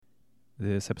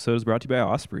This episode is brought to you by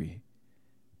Osprey.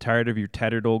 Tired of your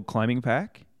tattered old climbing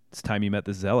pack? It's time you met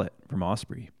the Zealot from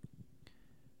Osprey.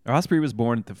 Osprey was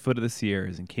born at the foot of the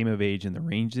Sierras and came of age in the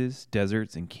ranges,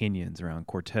 deserts, and canyons around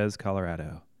Cortez,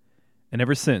 Colorado. And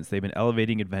ever since, they've been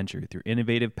elevating adventure through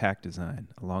innovative pack design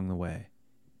along the way.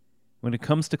 When it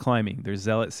comes to climbing, their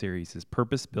Zealot series is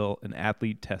purpose-built and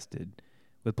athlete-tested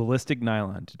with ballistic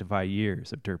nylon to defy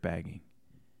years of dirt bagging.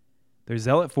 Their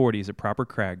Zealot 40 is a proper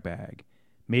crag bag,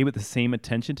 made with the same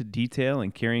attention to detail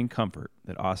and carrying comfort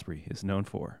that Osprey is known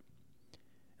for.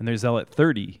 And their Zealot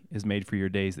 30 is made for your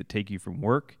days that take you from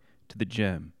work to the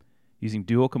gym, using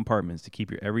dual compartments to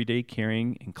keep your everyday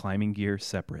carrying and climbing gear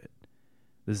separate.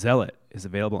 The Zealot is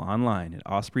available online at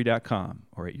osprey.com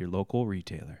or at your local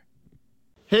retailer.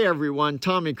 Hey everyone,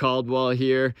 Tommy Caldwell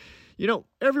here. You know,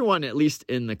 everyone, at least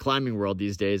in the climbing world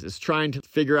these days, is trying to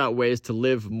figure out ways to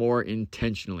live more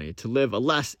intentionally, to live a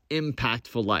less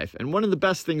impactful life. And one of the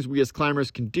best things we as climbers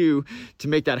can do to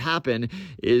make that happen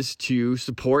is to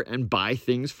support and buy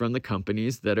things from the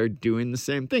companies that are doing the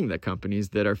same thing, the companies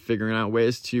that are figuring out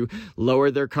ways to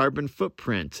lower their carbon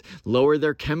footprint, lower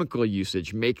their chemical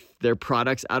usage, make their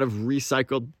products out of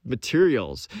recycled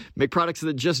materials, make products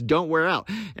that just don't wear out.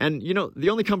 And, you know, the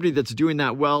only company that's doing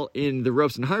that well in the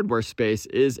ropes and hardware space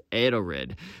is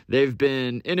Aedorid. They've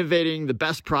been innovating the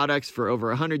best products for over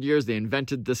 100 years. They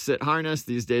invented the sit harness.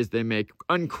 These days they make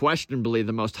unquestionably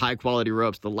the most high quality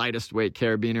ropes, the lightest weight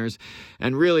carabiners,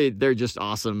 and really they're just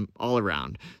awesome all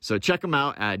around. So check them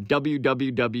out at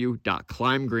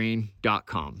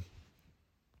www.climbgreen.com.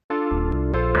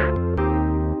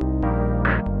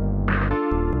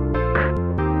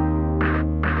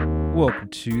 Welcome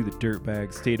to the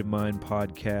Dirtbag State of Mind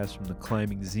podcast from the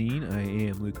Climbing Zine. I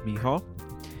am Luke Mihal,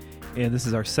 and this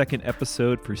is our second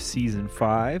episode for Season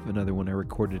 5, another one I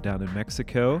recorded down in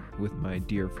Mexico with my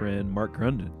dear friend Mark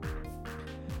Grundon.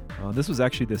 This was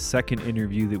actually the second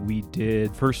interview that we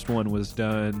did. First one was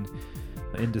done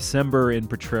in December in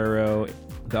Potrero.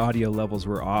 The audio levels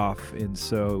were off, and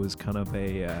so it was kind of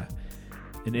an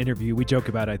interview. We joke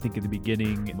about it, I think, in the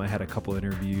beginning. I had a couple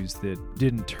interviews that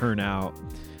didn't turn out.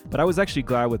 But I was actually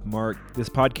glad with Mark. This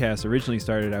podcast originally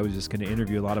started, I was just going to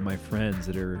interview a lot of my friends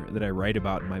that I write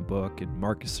about in my book, and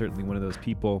Mark is certainly one of those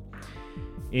people.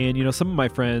 And, you know, some of my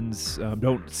friends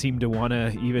don't seem to want to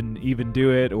even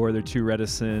do it, or they're too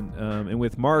reticent. And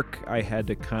with Mark, I had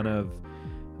to kind of,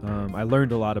 I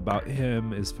learned a lot about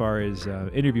him as far as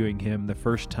interviewing him the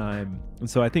first time. And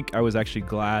so I think I was actually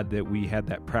glad that we had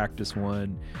that practice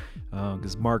one,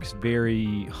 because Mark's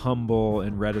very humble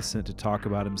and reticent to talk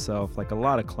about himself, like a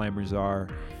lot of climbers are,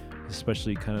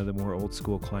 especially kind of the more old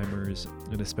school climbers,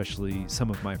 and especially some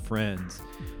of my friends.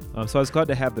 So I was glad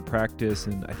to have the practice,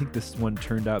 and I think this one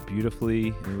turned out beautifully.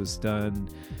 It was done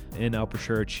in El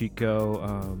Potrero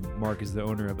Chico. Mark is the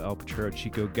owner of El Potrero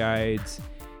Chico Guides,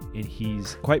 and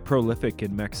he's quite prolific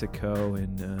in Mexico,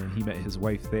 and he met his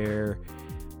wife there,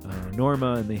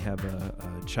 Norma, and they have a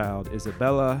child,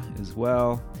 Isabella, as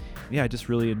well. Yeah, I just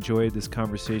really enjoyed this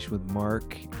conversation with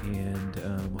Mark, and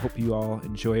hope you all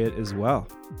enjoy it as well.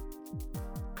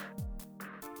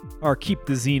 Our Keep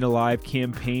the Zine Alive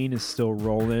campaign is still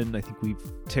rolling. I think we've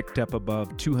ticked up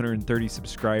above 230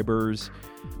 subscribers.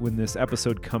 When this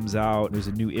episode comes out, there's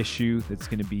a new issue that's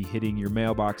going to be hitting your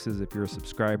mailboxes if you're a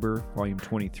subscriber, volume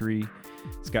 23.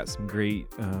 It's got some great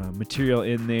material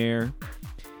in there.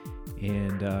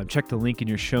 And check the link in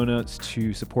your show notes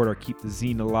to support our Keep the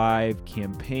Zine Alive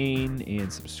campaign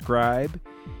and subscribe.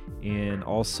 And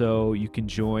also, you can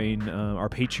join our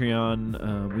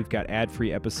Patreon. We've got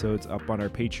ad-free episodes up on our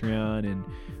Patreon, and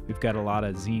we've got a lot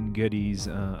of zine goodies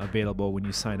available when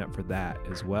you sign up for that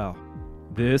as well.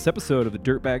 This episode of the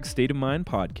Dirtbag State of Mind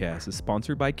podcast is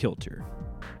sponsored by Kilter.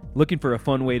 Looking for a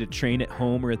fun way to train at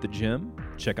home or at the gym?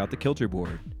 Check out the Kilter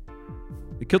board.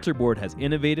 The Kilter board has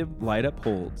innovative light-up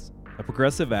holds, a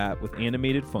progressive app with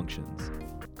animated functions,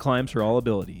 climbs for all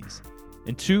abilities,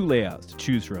 and 2 layouts to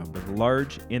choose from with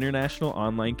large international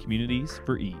online communities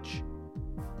for each.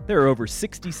 There are over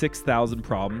 66,000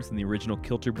 problems in the original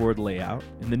Kilter board layout,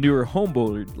 and the newer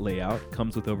homeboard layout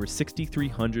comes with over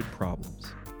 6,300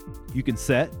 problems. You can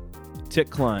set, tick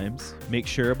climbs, make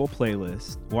shareable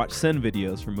playlists, watch send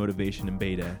videos for motivation and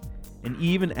beta, and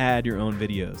even add your own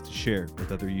videos to share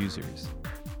with other users.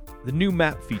 The new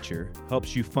map feature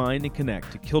helps you find and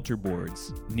connect to Kilter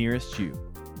boards nearest you.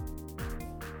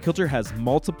 Kilter has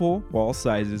multiple wall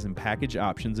sizes and package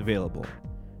options available,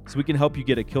 so we can help you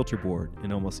get a Kilter board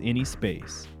in almost any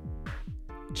space.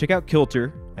 Check out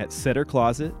Kilter at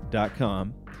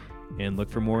settercloset.com and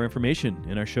look for more information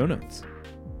in our show notes.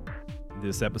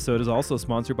 This episode is also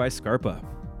sponsored by Scarpa.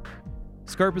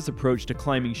 Scarpa's approach to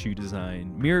climbing shoe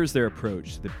design mirrors their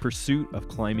approach to the pursuit of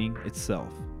climbing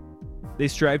itself. They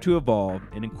strive to evolve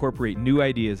and incorporate new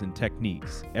ideas and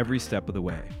techniques every step of the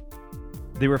way.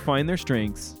 They refine their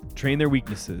strengths, train their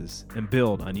weaknesses, and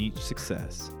build on each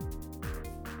success.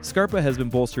 Scarpa has been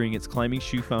bolstering its climbing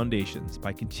shoe foundations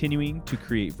by continuing to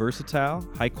create versatile,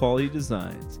 high-quality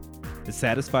designs that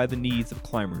satisfy the needs of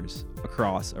climbers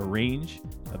across a range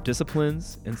of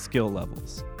disciplines and skill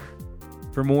levels.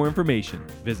 For more information,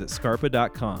 visit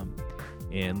scarpa.com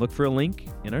and look for a link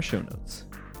in our show notes.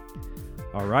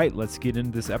 All right, let's get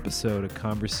into this episode of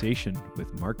Conversation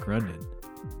with Mark Grundon.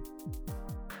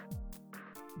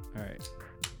 All right,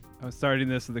 I'm starting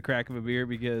this with the crack of a beer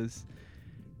because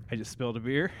I just spilled a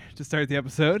beer to start the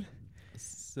episode.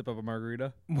 Sip of a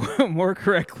margarita. More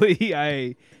correctly,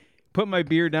 I put my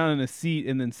beer down in a seat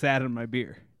and then sat on my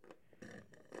beer.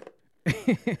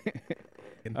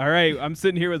 All right, I'm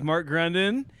sitting here with Mark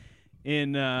Grundon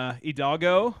in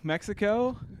Hidalgo,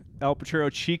 Mexico, El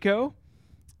Potrero Chico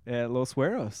at Los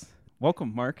Hueros.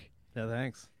 Welcome, Mark. Yeah,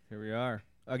 thanks. Here we are.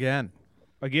 Again,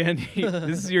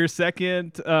 this is your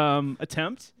second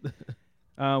attempt.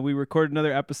 We recorded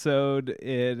another episode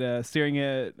staring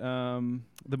at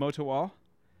the moto wall,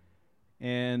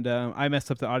 and I messed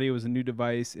up the audio with a new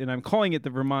device, and I'm calling it the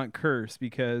Vermont Curse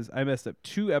because I messed up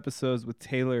 2 episodes with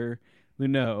Taylor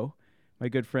Luneau, my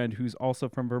good friend who's also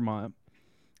from Vermont,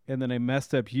 and then I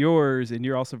messed up yours, and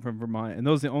you're also from Vermont, and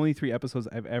those are the only 3 episodes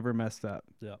I've ever messed up.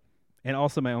 Yeah. And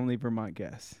also my only Vermont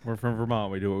guest. We're from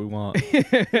Vermont. We do what we want.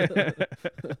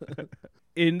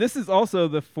 And this is also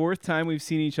the 4th time we've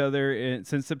seen each other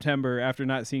since September after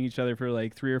not seeing each other for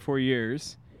like 3 or 4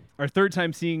 years. Our 3rd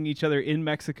time seeing each other in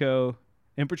Mexico,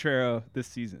 in Potrero this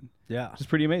season. Yeah. Which is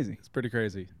pretty amazing. It's pretty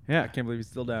crazy. Yeah. I can't believe he's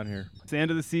still down here. It's the end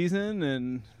of the season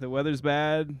and the weather's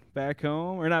bad back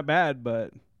home. Or not bad,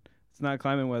 but it's not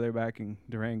climbing weather back in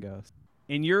Durango.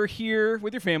 And you're here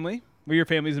with your family. Well, your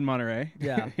family's in Monterey.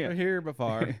 Yeah. We're here but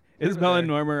far. Isabel and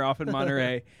Norma are off in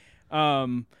Monterey.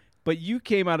 But you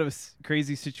came out of a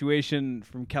crazy situation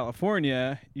from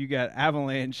California. You got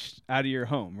avalanched out of your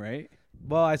home, right?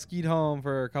 Well, I skied home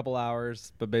for a couple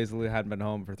hours, but basically hadn't been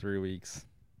home for 3 weeks.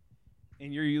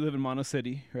 And you live in Mono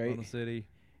City, right? Mono City.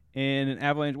 And an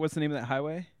avalanche, what's the name of that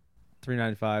highway?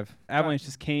 395. Avalanche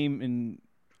just came in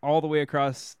all the way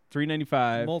across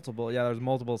 395. There's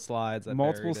multiple slides.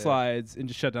 Multiple slides and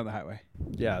just shut down the highway.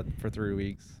 Yeah, for 3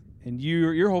 weeks. And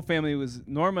your whole family was,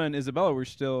 Norma and Isabella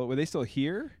were they still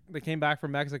here? They came back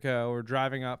from Mexico. We're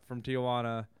driving up from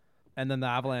Tijuana, and then the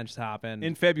avalanche happened.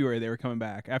 In February they were coming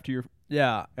back after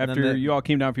you all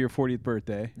came down for your 40th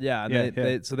birthday.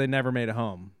 Yeah, so they never made it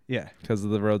home. Yeah. Because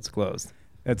the road's closed.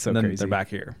 That's so and then crazy. They're back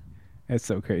here. That's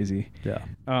so crazy. Yeah.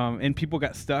 And people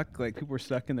got stuck, like people were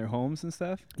stuck in their homes and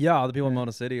stuff. Yeah, all the people in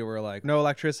Mono City were like, no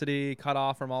electricity, cut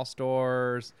off from all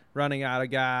stores, running out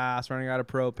of gas, running out of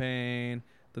propane.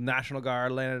 The National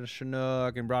Guard landed at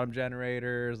Chinook and brought them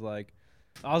generators. Like,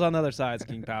 I was on the other side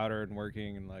skiing powder and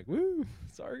working and like, woo,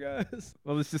 sorry guys.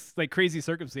 Well, it's just like crazy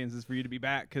circumstances for you to be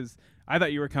back because I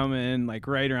thought you were coming like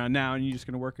right around now and you're just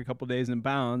going to work a couple days and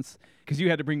bounce because you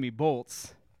had to bring me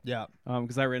bolts. Yeah.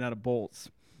 Because I ran out of bolts.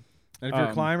 And if you're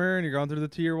a climber and you're going through the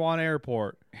Tier 1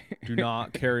 airport, do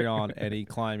not carry on any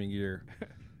climbing gear.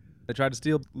 They tried to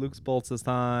steal Luke's bolts this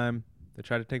time. They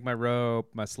tried to take my rope,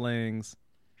 my slings.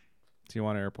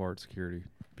 Tijuana Airport security.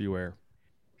 Beware.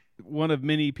 One of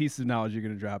many pieces of knowledge you're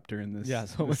going to drop during this,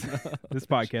 this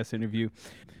podcast interview.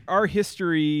 Our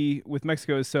history with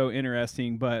Mexico is so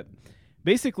interesting, but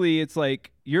basically it's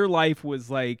like your life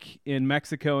was like in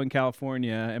Mexico and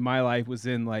California, and my life was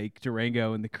in like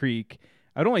Durango and the Creek.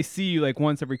 I'd only see you like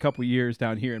once every couple of years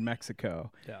down here in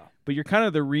Mexico. Yeah. But you're kind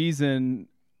of the reason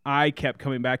I kept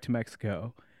coming back to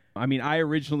Mexico. I mean, I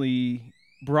originally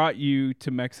brought you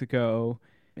to Mexico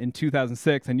in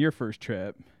 2006 on your first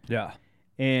trip. Yeah.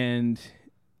 And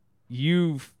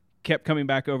you've kept coming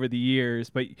back over the years,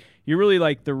 but you're really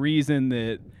like the reason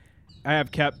that I have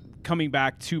kept coming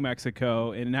back to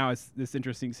Mexico. And now it's this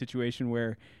interesting situation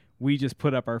where we just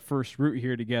put up our first route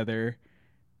here together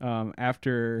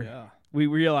after we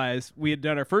realized we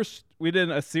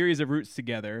did a series of routes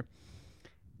together.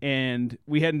 And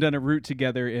we hadn't done a route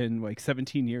together in like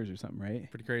 17 years or something, right?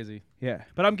 Pretty crazy. Yeah.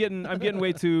 But I'm getting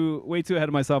way too ahead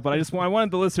of myself. But I wanted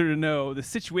the listener to know the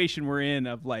situation we're in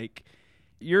of like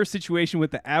your situation with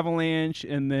the avalanche,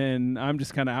 and then I'm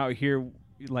just kind of out here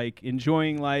like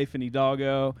enjoying life in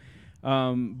Hidalgo.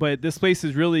 But this place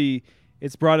is really,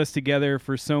 it's brought us together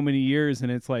for so many years,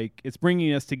 and it's like it's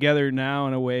bringing us together now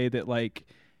in a way that like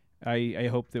I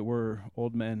hope that we're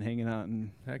old men hanging out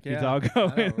in Hidalgo.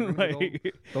 And,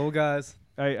 like, old guys.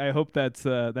 I hope that's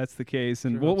the case,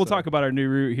 and Sure we'll talk about our new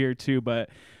route here too. But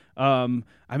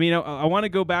I mean, I want to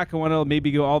go back. I want to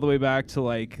maybe go all the way back to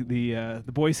like the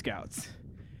Boy Scouts.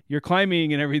 Your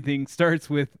climbing and everything starts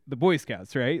with the Boy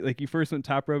Scouts, right? Like you first went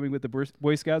top roping with the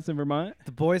Boy Scouts in Vermont.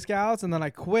 The Boy Scouts, and then I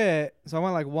quit. So I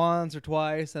went like once or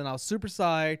twice, and I was super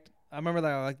psyched. I remember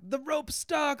that like the rope's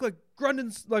stuck, like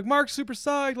Grundon's, like Mark's super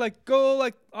psyched, like go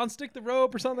like unstick the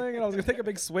rope or something, and I was gonna take a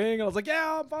big swing, and I was like,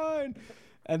 yeah, I'm fine.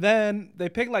 And then they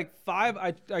picked like 5.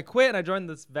 I quit and I joined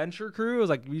this venture crew. It was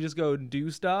like we just go and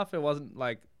do stuff. It wasn't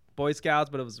like Boy Scouts,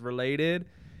 but it was related.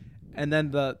 And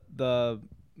then the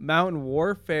Mountain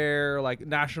Warfare like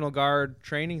National Guard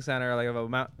training center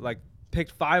like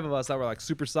picked 5 of us that were like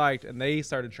super psyched, and they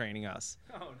started training us.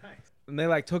 Oh, nice. And they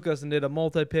like took us and did a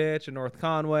multi-pitch in North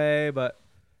Conway. But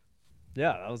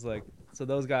yeah, that was like, so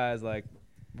those guys like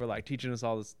were like teaching us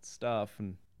all this stuff.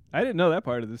 And I didn't know that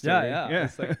part of the story. yeah.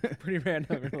 It's like pretty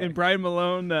random. And Brian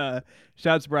Malone,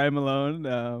 shouts Brian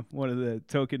Malone, one of the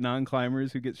token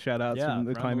non-climbers who gets shout-outs from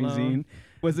the Brian climbing Malone. zine.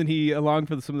 Wasn't he along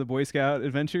for some of the Boy Scout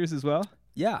adventures as well?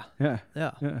 Yeah. Yeah.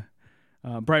 Yeah.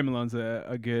 Brian Malone's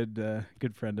a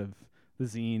good friend of the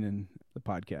zine and the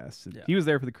podcast. And Yeah. he was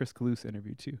there for the Chris Kalous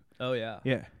interview too. Oh yeah.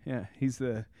 Yeah. He's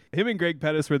him and Greg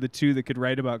Pettis were the two that could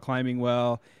write about climbing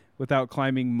well without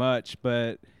climbing much,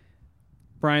 but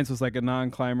Brian's was like a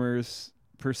non-climber's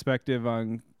perspective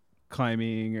on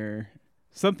climbing or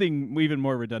something even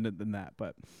more redundant than that.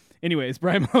 But anyways,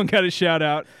 Brian Malone got a shout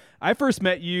out. I first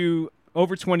met you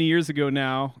over 20 years ago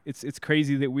now. It's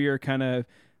crazy that we are kind of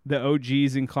the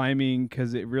OGs in climbing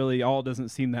because it really all doesn't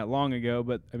seem that long ago,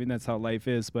 but I mean, that's how life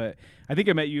is. But I think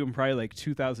I met you in probably like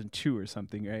 2002 or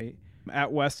something, right?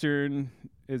 At Western,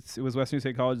 it was Western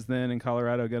State College then in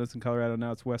Colorado, Gunnison, Colorado.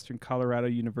 Now it's Western Colorado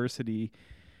University.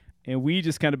 And we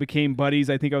just kind of became buddies.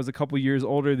 I think I was a couple years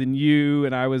older than you,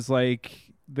 and I was like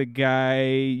the guy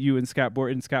you and Scott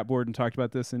Borden talked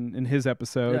about this in his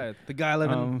episode. Yeah, the guy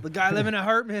living at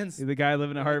Hartman's. The guy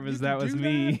living at Hartman's, that was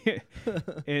me.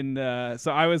 And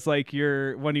so I was like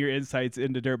one of your insights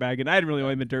into dirtbagging. I had really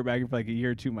only been dirtbagging for like a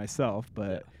year or two myself,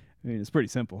 but I mean, it's pretty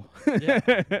simple. Yeah.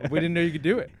 We didn't know you could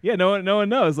do it. Yeah, no one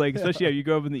knows. Like, especially if you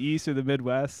grow up in the East or the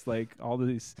Midwest, like all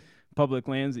these public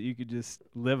lands that you could just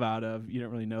live out of, you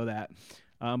don't really know that.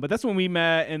 But that's when we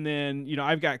met, and then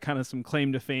I've got kind of some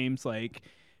claim to fames, like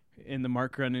in the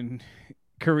Mark Grundon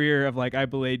career of like I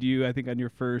belayed you, I think on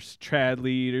your first trad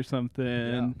lead or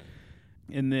something,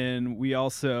 and then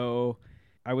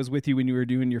I was with you when you were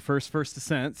doing your first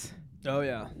ascents. Oh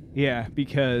yeah. Yeah,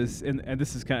 because and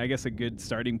this is kind of I guess a good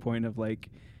starting point of like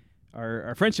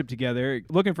our friendship together.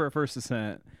 Looking for a first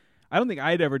ascent, I don't think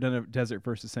I'd ever done a desert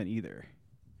first ascent either.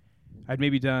 I'd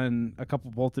maybe done a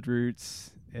couple bolted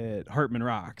routes at Hartman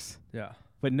Rocks. Yeah.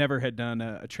 But never had done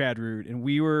a trad route. And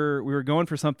we were going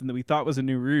for something that we thought was a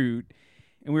new route.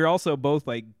 And we were also both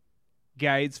like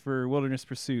guides for wilderness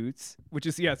pursuits, which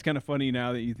is, it's kind of funny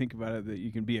now that you think about it, that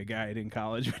you can be a guide in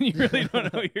college when you really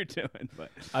don't know what you're doing.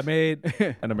 But I made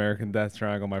an American Death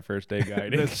Triangle my first day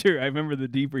guiding. That's true. I remember the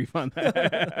debrief on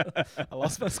that. I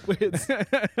lost my squids.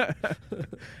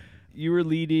 You were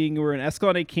leading, we're in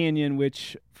Escalante Canyon,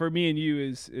 which for me and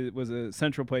you it was a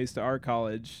central place to our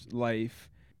college life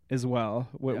as well.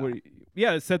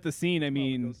 To set the scene. I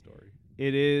mean,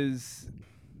 it is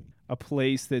a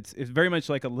place it's very much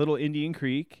like a little Indian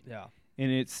Creek. Yeah. And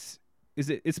it's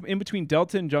in between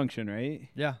Delta and Junction, right?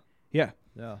 Yeah. Yeah.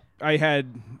 Yeah. I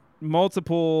had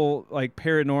multiple like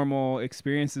paranormal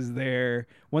experiences there.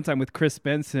 One time with Chris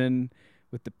Benson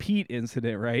with the Pete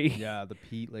incident, right? Yeah, the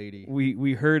Pete lady.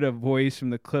 We heard a voice from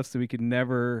the cliffs that we could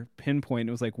never pinpoint.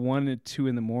 It was like 1 and 2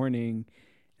 in the morning,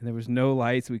 and there was no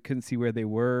lights. We couldn't see where they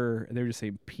were. They were just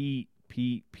saying Pete,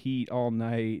 Pete, Pete all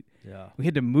night. Yeah. We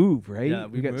had to move, right? Yeah,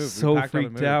 we got moved. so We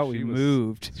freaked out. We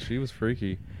moved. She was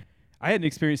freaky. I had an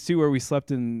experience too where we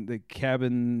slept in the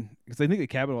cabin because I think the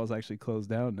cabin was actually closed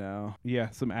down now. Yeah,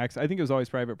 some acts. I think it was always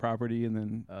private property, and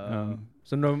then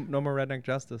so no more redneck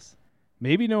justice.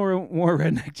 Maybe no more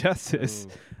redneck justice.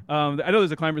 I know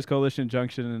there's a Climbers Coalition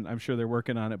Junction, and I'm sure they're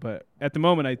working on it. But at the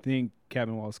moment, I think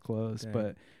Cabin Wall's closed. Dang.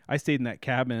 But I stayed in that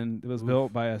cabin that was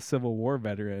built by a Civil War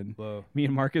veteran. Whoa. Me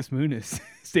and Marcus Muniz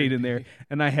stayed in there,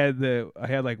 and I had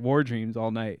like war dreams all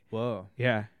night. Whoa.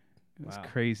 Yeah, it was Wow.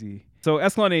 crazy. So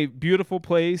Escalante, beautiful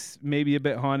place, maybe a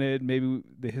bit haunted. Maybe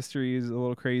the history is a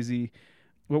little crazy.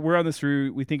 But we're on this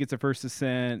route. We think it's a first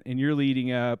ascent, and you're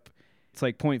leading up. It's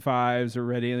like 0.5s or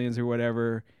red aliens or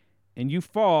whatever. And you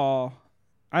fall,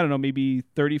 I don't know, maybe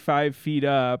 35 feet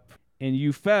up, and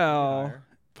you fell,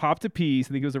 popped a piece. I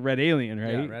think it was a red alien,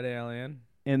 right? Yeah, red alien.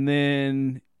 And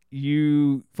then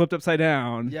you flipped upside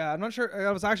down. Yeah, I'm not sure.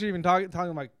 I was actually even talking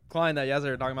to my climb that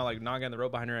yesterday, talking about like not getting the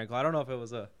rope behind your ankle. I don't know if it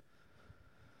was a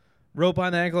rope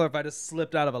behind the ankle or if I just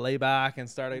slipped out of a layback and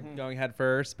started going head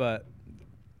first, but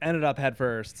ended up head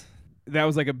first. That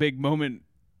was like a big moment,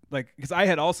 like because I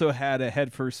had also had a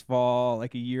head first fall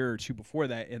like a year or two before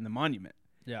that in the monument.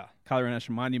 Yeah. Colorado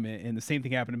National Monument, and the same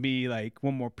thing happened to me, like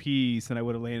one more piece and I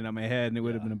would have landed on my head and it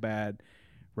would have been a bad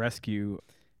rescue.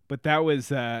 But that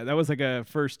was like a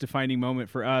first defining moment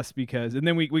for us because, and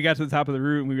then we got to the top of the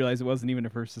route and we realized it wasn't even a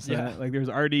first ascent. Yeah. Like there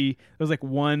was like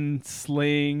one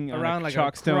sling Around like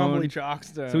a crumbly chalkstone.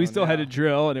 chalkstone. So we still had to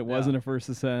drill and it wasn't a first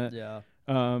ascent. Yeah.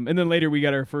 And then later we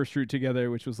got our first route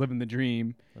together, which was Living the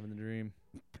Dream. Living the dream.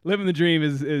 Living the Dream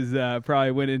is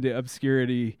probably went into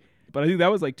obscurity, but I think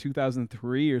that was like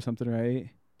 2003 or something, right?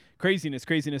 Craziness.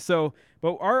 So,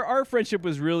 but our friendship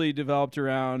was really developed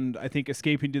around, I think,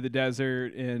 escaping to the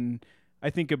desert. And I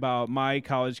think about my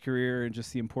college career and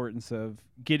just the importance of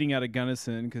getting out of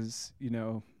Gunnison because, you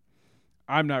know,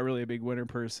 I'm not really a big winter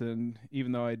person,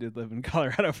 even though I did live in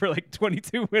Colorado for like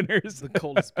 22 winters. The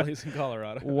coldest place in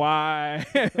Colorado. Why?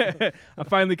 I'm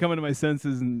finally coming to my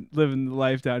senses and living the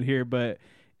life down here. But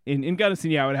in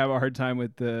Gunnison, I would have a hard time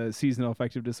with the seasonal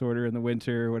affective disorder in the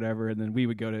winter or whatever. And then we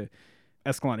would go to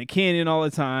Escalante Canyon all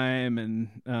the time. And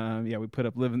we put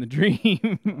up Living the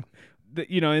Dream.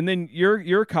 And then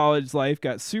your college life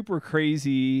got super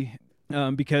crazy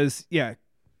because,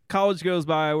 college goes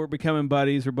by, we're becoming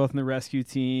buddies. We're both in the rescue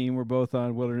team. We're both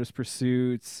on wilderness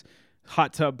pursuits,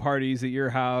 hot tub parties at your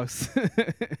house,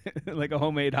 like a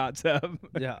homemade hot tub.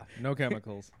 Yeah, no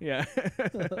chemicals. Yeah.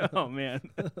 Oh, man.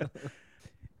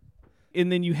 And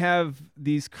then you had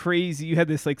this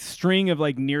like string of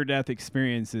like near-death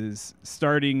experiences,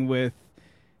 starting with,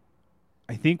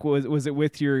 I think, was it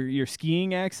with your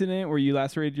skiing accident where you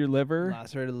lacerated your liver?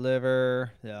 Lacerated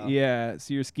liver, yeah. Yeah,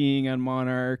 so you're skiing on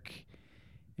Monarch.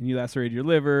 And you lacerated your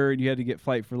liver, and you had to get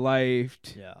flight for life.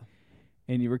 Yeah.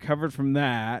 And you recovered from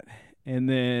that, and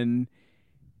then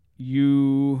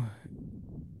you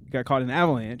got caught in an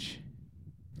avalanche.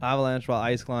 Avalanche while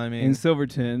ice climbing. In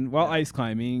Silverton, while ice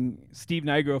climbing. Steve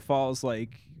Nigro falls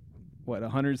like,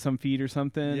 100 some feet or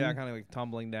something? Yeah, kind of like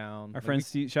tumbling down. Our friend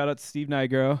Steve, shout out to Steve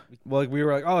Nigro. Well, we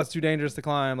were like, oh, it's too dangerous to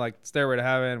climb, like Stairway to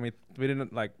Heaven. We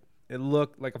didn't, like, it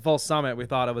looked like a full summit. We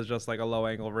thought it was just like a low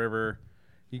angle river.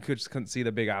 You couldn't see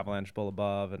the big avalanche pull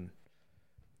above, and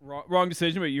wrong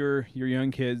decision. But you're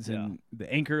young kids, and the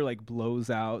anchor like blows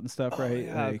out and stuff, right?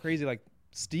 Yeah, like, crazy. Like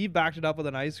Steve backed it up with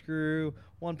an ice screw.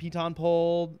 One piton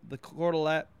pulled the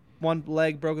cordelette. One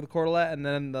leg broke the cordelette, and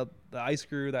then the ice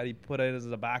screw that he put in as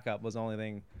a backup was the only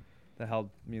thing that held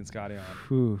me and Scotty on.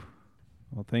 Whew.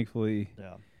 Well, thankfully,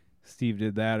 Steve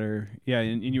did that,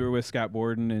 and you were with Scott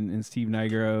Borden and Steve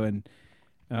Nigro,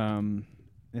 and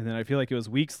then I feel like it was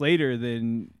weeks later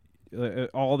then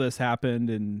all this happened,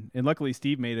 and luckily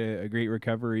Steve made a great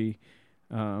recovery,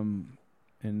 and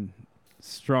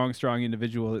strong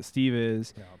individual that Steve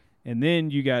is. Yeah. And then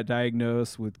you got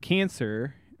diagnosed with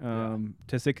cancer,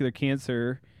 testicular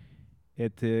cancer,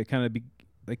 at the kind of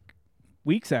like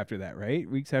weeks after that, right?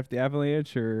 Weeks after the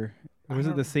avalanche, or was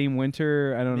it the same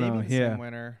winter? I don't know. Maybe the same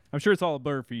winter. I'm sure it's all a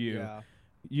blur for you. Yeah.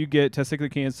 You get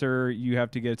testicular cancer, you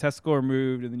have to get a testicle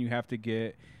removed, and then you have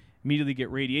to immediately get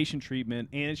radiation treatment,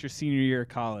 and it's your senior year of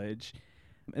college.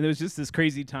 And it was just this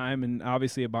crazy time, and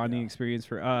obviously a bonding experience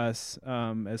for us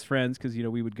as friends, because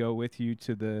we would go with you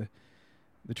to the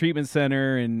treatment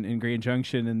center in Grand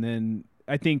Junction. And then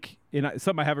I think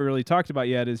something I haven't really talked about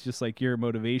yet is just like your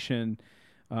motivation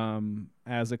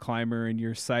as a climber and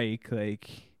your psych. Like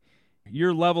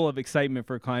your level of excitement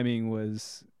for climbing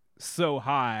was so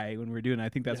high when we were doing it. I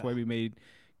think that's why we made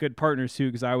good partners too,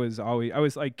 because I was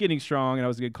like getting strong and I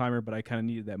was a good climber, but I kind of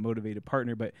needed that motivated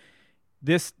partner. But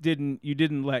you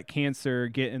didn't let cancer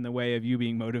get in the way of you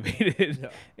being motivated. Yeah.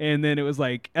 And then it was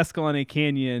like Escalante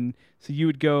Canyon, so you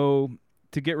would go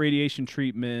to get radiation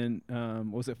treatment.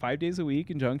 Was it 5 days a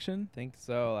week in Junction? I think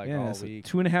so, all week.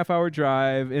 2.5 hour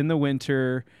drive in the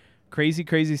winter,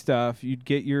 crazy stuff. You'd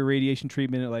get your radiation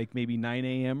treatment at like maybe 9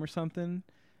 a.m. or something.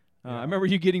 I remember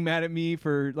you getting mad at me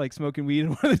for like smoking weed in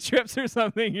one of the trips or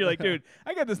something. You're like, dude,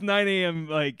 I got this 9 a.m.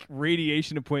 like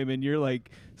radiation appointment. You're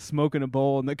like smoking a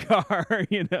bowl in the car,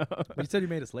 You said you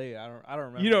made us late. I don't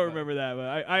remember. You don't remember that, but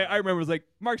I remember it was like,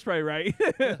 Mark's probably right.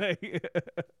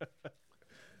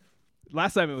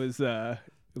 Last time it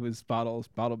was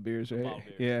bottled beers, right? Bottled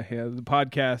beers. Yeah. The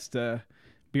podcast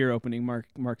beer opening.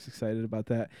 Mark's excited about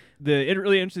that. The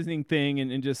really interesting thing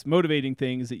and just motivating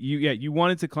thing is that you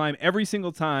wanted to climb every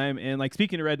single time. And like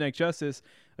speaking to Redneck Justice,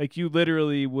 like you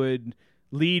literally would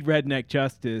lead Redneck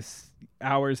Justice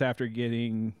hours after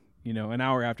getting, an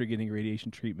hour after getting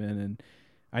radiation treatment.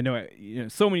 I know,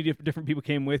 so many different people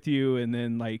came with you, and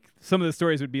then like some of the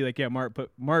stories would be like, yeah, Mark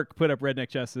put up Redneck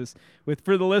Justice with,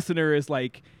 for the listener, is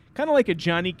like kind of like a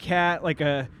Johnny Cat, like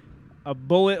a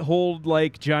bullet hold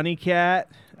like Johnny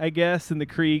Cat, I guess, in the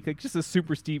creek, like just a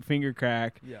super steep finger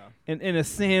crack. Yeah. And a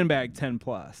sandbag 10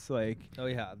 plus, like. Oh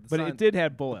yeah. But it did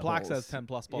have bullet the plaque holes. says 10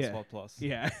 plus plus yeah. plus plus.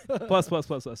 Yeah.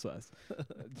 plus.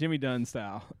 Jimmy Dunn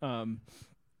style.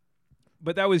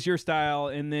 But that was your style,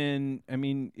 and then I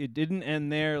mean, it didn't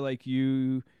end there. Like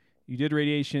you did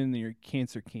radiation, then your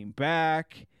cancer came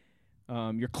back.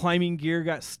 Your climbing gear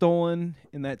got stolen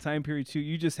in that time period too.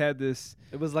 You just had this.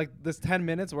 It was like this 10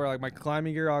 minutes where like my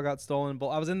climbing gear all got stolen. But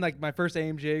I was in like my first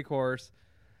AMGA course,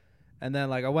 and then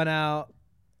like I went out,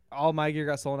 all my gear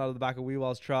got stolen out of the back of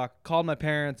Weewell's truck. Called my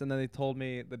parents, and then they told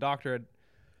me the doctor had.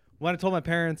 When I told my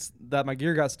parents that my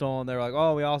gear got stolen, they were like,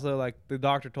 "Oh, we also like the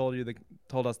doctor told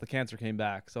us the cancer came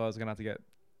back, so I was gonna have to get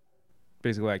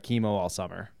basically like chemo all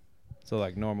summer, so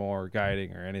like no more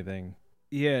guiding or anything."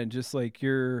 Yeah, and just like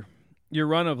your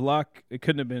run of luck, it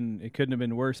couldn't have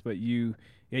been worse. But you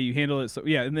handled it so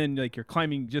yeah, and then like your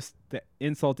climbing, just the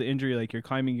insult to injury, like your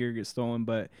climbing gear gets stolen,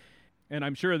 and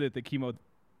I'm sure that the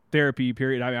chemotherapy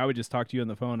period. I mean, I would just talk to you on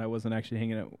the phone. I wasn't actually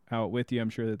hanging out with you.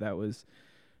 I'm sure that was.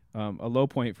 A low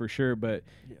point for sure, but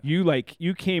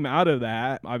you came out of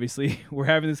that. Obviously, we're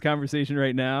having this conversation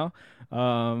right now,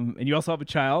 and you also have a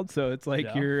child, so it's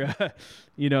like you're, the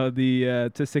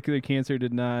testicular cancer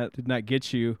did not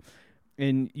get you,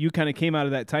 and you kind of came out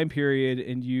of that time period.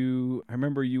 And I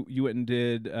remember you went and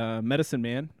did Medicine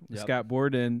Man with Scott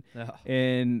Borden,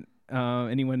 and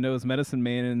anyone knows Medicine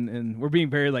Man, and we're being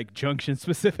very like junction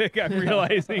specific. I'm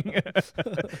realizing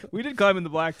we did climb in the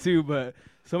black too, but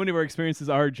so many of our experiences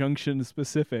are junction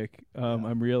specific.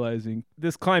 I'm realizing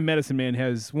this climb Medicine Man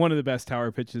has one of the best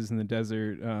tower pitches in the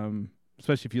desert,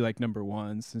 especially if you like number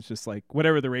ones. It's just like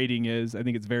whatever the rating is. I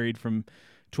think it's varied from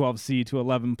 12C to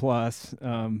 11 plus.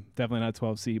 Definitely not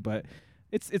 12C, but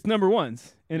it's number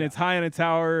ones, and it's high on a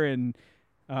tower, and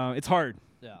it's hard.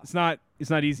 Yeah. It's not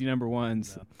easy number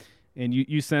ones. Yeah. And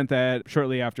you sent that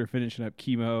shortly after finishing up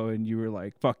chemo, and you were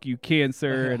like, "Fuck you,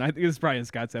 cancer." And I think this is probably in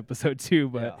Scott's episode too,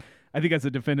 but I think that's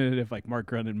a definitive like Mark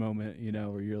Grundon moment,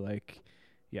 where you're like,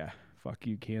 "Yeah, fuck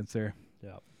you, cancer."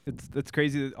 Yeah, it's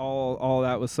crazy that all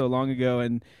that was so long ago.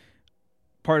 And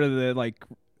part of the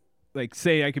like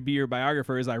say I could be your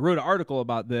biographer is I wrote an article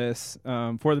about this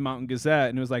for the Mountain Gazette,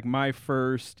 and it was like my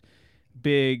first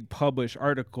big published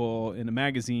article in a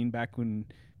magazine back when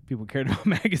people cared about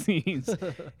magazines.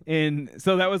 And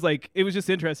so that was like, it was just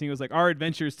interesting. It was like our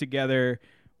adventures together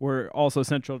were also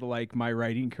central to like my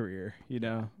writing career,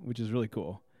 which is really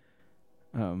cool.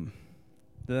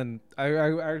 Then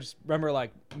I just remember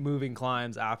like moving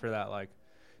climbs after that, like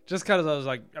just because I was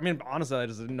like, I mean, honestly, I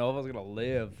just didn't know if I was going to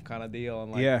live kind of deal.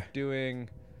 And like doing,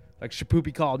 like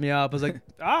Shapoopy called me up. I was like,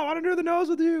 I want to do the nose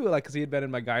with you. Like, cause he had been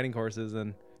in my guiding courses,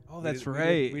 and that's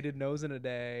right. We did nose in a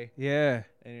day. Yeah.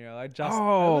 And I just, it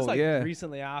was like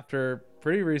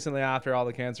pretty recently after all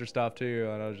the cancer stuff too.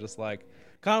 And I was just like,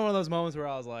 kind of one of those moments where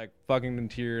I was like fucking in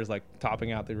tears, like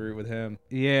topping out the route with him.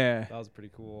 Yeah. That was pretty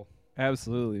cool.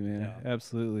 Absolutely, man. Yeah.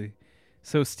 Absolutely.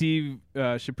 So Steve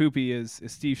Shapoopy is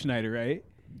Steve Schneider, right?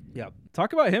 Yeah.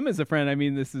 Talk about him as a friend. I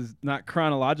mean, this is not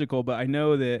chronological, but I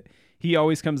know that he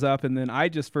always comes up. And then I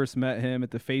just first met him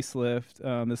at the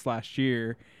facelift this last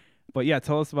year. But yeah,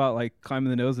 tell us about like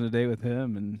climbing the nose in a day with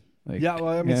him, and like. Yeah,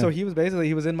 well, I mean, so he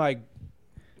was in my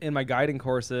guiding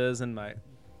courses and my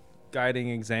guiding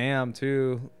exam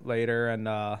too later, and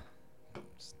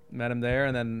met him there,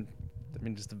 and then I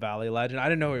mean, just a Valley legend. I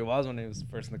didn't know who he was when he was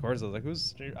first in the course. I was like,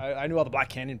 who's? I knew all the Black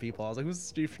Canyon people. I was like, who's the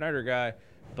Steve Schneider guy?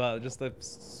 But just the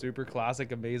super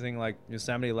classic, amazing like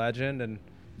Yosemite legend, and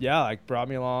yeah, like brought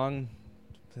me along,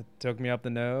 took me up the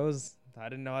nose. I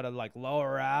didn't know how to like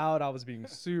lower out. I was being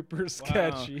super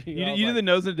sketchy. You did the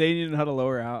nose in a day and you didn't know how to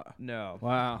lower out? No.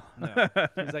 Wow. No.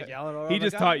 He was like yelling over. He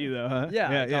just taught you though, huh?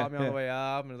 Yeah, he taught me on the way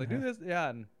up, and was like, do this. Yeah.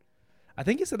 And I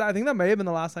think he said that. I think that may have been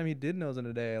the last time he did nose in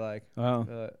a day. Like, wow.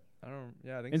 I don't.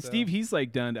 Yeah, I think. And so. Steve, he's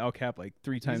like done El Cap like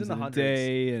 3 times in a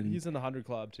day, and he's in the 100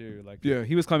 club too. Like, yeah,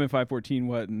 he was climbing 514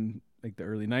 in like the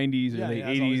early 90s or late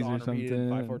 80s or something.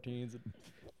 514s.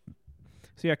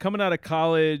 So yeah, coming out of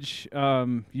college,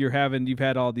 you've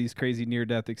had all these crazy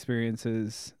near-death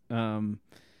experiences, and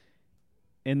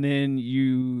then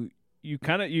you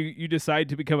decide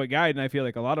to become a guide. And I feel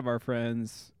like a lot of our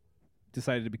friends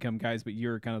decided to become guides, but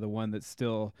you're kind of the one that's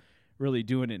still really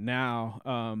doing it now.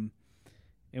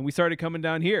 And we started coming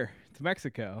down here to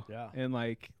Mexico. Yeah. And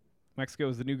like Mexico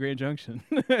is the new Grand Junction.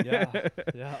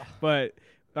 Yeah. But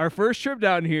our first trip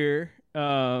down here,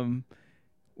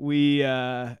 we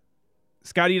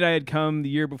Scotty and I had come the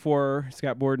year before,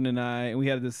 Scott Borden and I, and we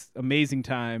had this amazing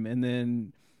time. And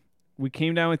then we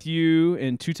came down with you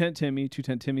and Two Tent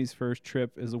Timmy's first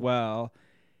trip as well.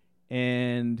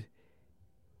 And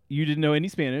you didn't know any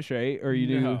Spanish, right? Or you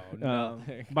knew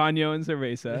Baño and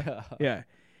Cerveza. Yeah.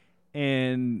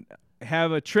 And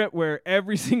have a trip where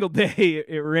every single day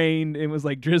it rained and was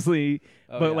like drizzly,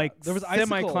 but like there was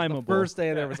semi-climbable. The first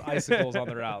day there was icicles on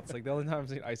the routes. Like the only time I've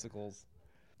seen icicles.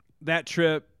 That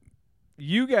trip,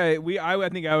 you guys, I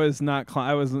think I was not,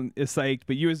 I wasn't as psyched,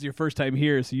 but you was your first time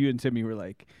here, so you and Timmy were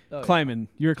like climbing.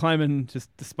 You were climbing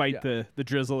just despite the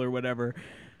drizzle or whatever.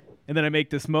 And then I make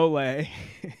this mole.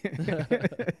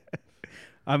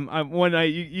 I'm one night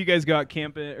you guys go out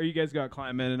camping or you guys go out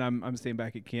climbing, and I'm staying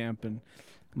back at camp, and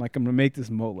I'm like, I'm gonna make this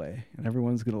mole and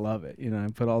everyone's gonna love it, I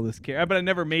put all this care, but I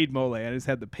never made mole. I just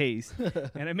had the paste,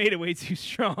 and I made it way too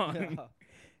strong, and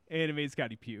it made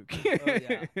Scotty puke.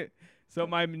 So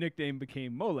my nickname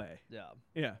became Mole.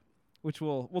 Yeah, which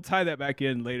we'll tie that back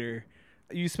in later.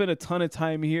 You spent a ton of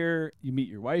time here. You meet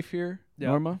your wife here,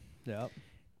 Norma. Yeah,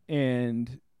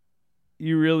 and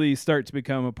you really start to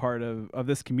become a part of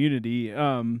this community.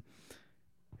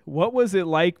 What was it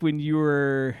like when you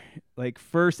were like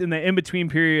first in the in-between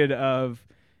period of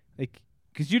like,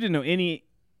 because you didn't know any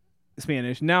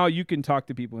Spanish. Now you can talk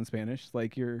to people in Spanish.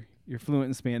 Like you're fluent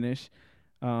in Spanish,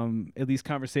 at least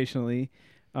conversationally.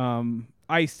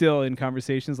 I still in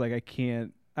conversations, like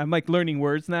I'm like learning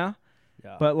words now.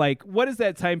 Yeah. But like, what is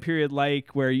that time period like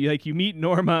where you meet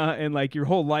Norma and like your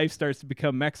whole life starts to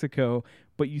become Mexico,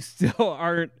 but you still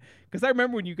aren't? Because I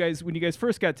remember when you guys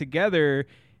first got together,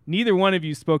 neither one of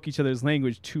you spoke each other's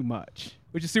language too much,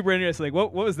 which is super interesting. Like,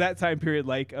 what was that time period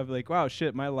like of like, wow,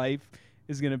 shit, my life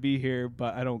is gonna be here,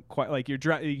 but I don't quite like you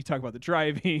talk about the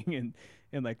driving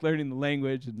and like learning the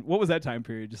language, and what was that time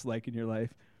period just like in your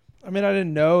life? I mean, I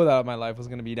didn't know that my life was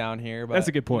gonna be down here, but that's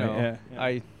a good point. I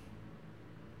mean,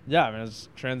 it was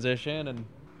transition and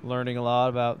learning a lot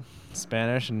about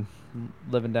Spanish and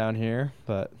living down here.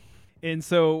 And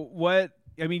so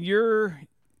you're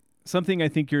something I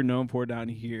think you're known for down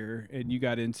here and you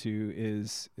got into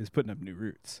is putting up new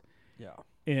routes. Yeah.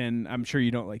 And I'm sure you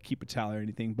don't like keep a tally or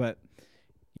anything, but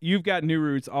you've got new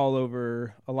routes all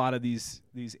over a lot of these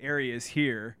areas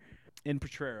here in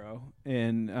Potrero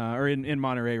or in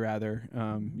Monterey rather.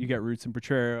 You got routes in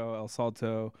Potrero, El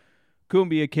Salto,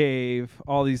 Cumbia Cave,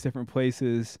 all these different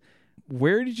places.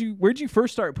 Where'd you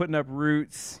first start putting up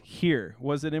routes here?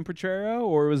 Was it in Potrero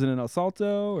or was it in El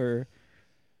Salto or?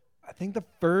 I think the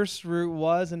first route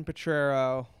was in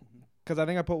Potrero because I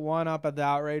think I put one up at the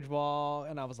outrage wall,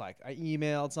 and I was like, I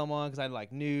emailed someone because I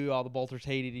like knew all the bolters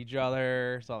hated each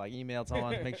other, so I like emailed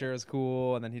someone to make sure it was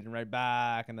cool, and then he didn't write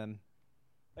back, and then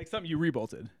like something you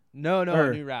rebolted. No,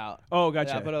 a new route. Oh,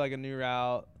 gotcha. Yeah, I put like a new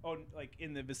route. Oh, like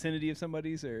in the vicinity of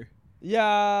somebody's or?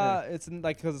 Yeah, it's in,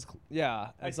 like because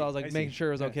and so I was like making sure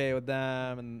it was okay with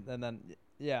them, and then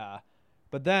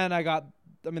but then that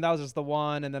was just the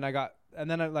one, and then I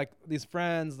like these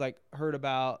friends like heard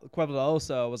about Pueblo del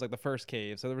Oso was like the first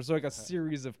cave, so there was like a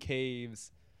series of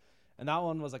caves, and that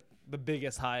one was like the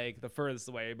biggest hike, the furthest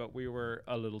away, but we were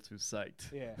a little too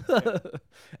psyched. Yeah.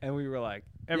 And we were like,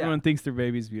 everyone thinks their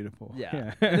baby's beautiful.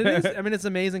 Yeah. And it is. I mean, it's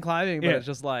amazing climbing, but it's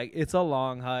just like it's a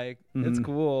long hike. Mm-hmm. It's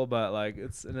cool, but like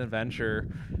it's an adventure.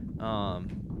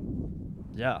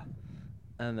 Yeah.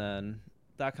 And then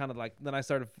that kind of like then I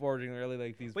started forging really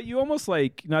like these. But you almost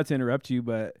like, not to interrupt you,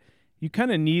 but you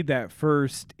kind of need that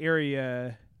first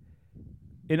area.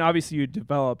 And obviously you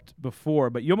developed before,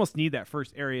 but you almost need that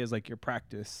first area as like your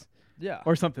practice. Yeah.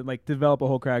 Or something like develop a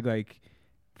whole crag. Like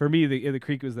for me, the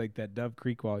creek was like that Dove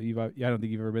Creek wall. I don't think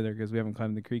you've ever been there because we haven't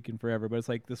climbed the creek in forever, but it's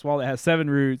like this wall that has 7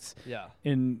 routes. Yeah.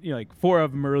 And like 4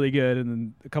 of them are really good. And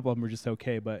then a couple of them are just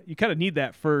okay, but you kind of need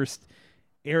that first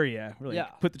area, really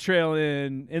put the trail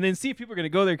in and then see if people are going to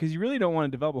go there, because you really don't want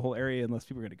to develop a whole area unless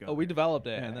people are going to go there. We developed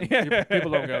it and then people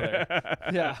don't go there.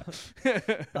 Yeah.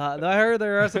 I heard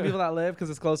there are some people that live because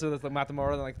it's closer to the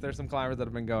Matamoros, and like there's some climbers that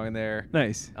have been going there.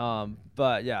 Nice.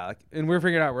 But yeah, like, and we're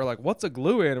figuring out, we're like, what's a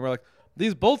glue in? And we're like,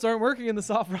 these bolts aren't working in the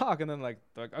soft rock. And then like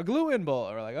a glue in bolt.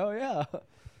 And we're like, oh yeah.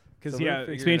 Because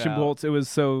expansion bolts, it was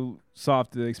so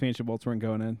soft the expansion bolts weren't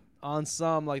going in. On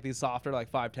some like these softer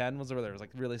like 510 was where there was like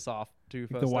really soft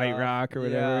tooth, like the white rock or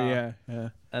whatever. Yeah.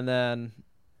 And then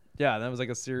that was like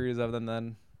a series of them.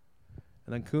 And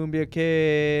then Cumbia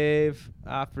Cave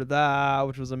after that,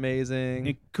 which was amazing.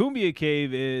 And Cumbia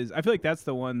Cave is, I feel like that's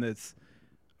the one that's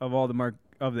of all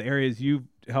the areas you've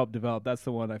helped develop. That's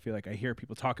the one I feel like I hear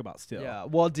people talk about still. Yeah.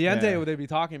 Well, Diente would they be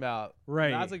talking about?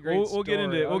 Right. That's a great we'll get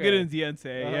into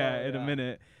Diente. In a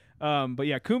minute. But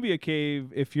yeah, Cumbia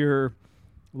Cave. If you're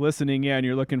listening, and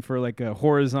you're looking for like a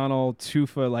horizontal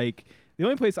tufa, like the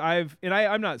only place I'm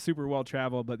not super well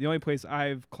traveled, but the only place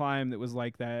I've climbed that was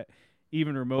like that,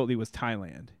 even remotely, was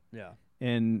Thailand. Yeah.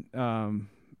 And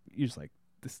you're just like,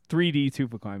 this 3D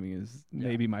tufa climbing is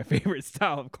maybe my favorite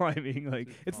style of climbing. Like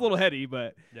it's a little heady,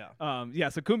 but so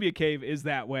Kumbia Cave is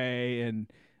that way. And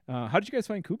how did you guys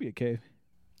find Kumbia Cave?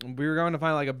 We were going to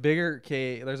find like a bigger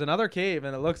cave. There's another cave,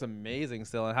 and it looks amazing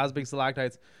still. It has big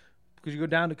stalactites because you go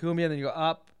down to Kumbia and then you go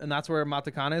up, and that's where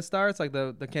Matakane starts, like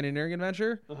the canyoneering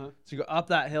adventure. So you go up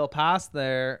that hill past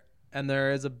there, and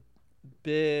there is a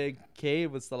big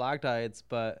cave with stalactites,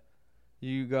 but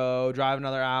you go drive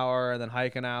another hour and then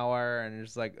hike an hour, and you're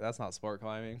just like, that's not sport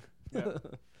climbing. Yeah.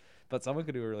 But someone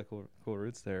could do really cool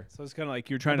routes there. So it's kind of like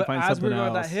you're trying to find something else. As we were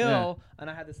going that hill, and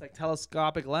I had this like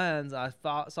telescopic lens, I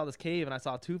saw this cave, and I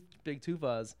saw two big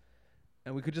tufas,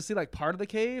 and we could just see like part of the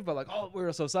cave, but like, we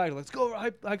were so psyched. Let's go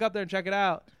hike up there and check it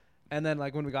out. And then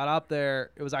like when we got up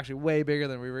there, it was actually way bigger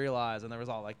than we realized, and there was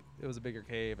it was a bigger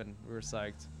cave, and we were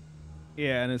psyched.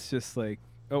 Yeah, and it's just like,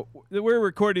 we're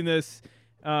recording this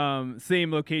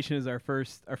same location as our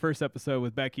first episode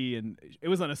with Becky, and it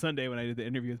was on a Sunday when I did the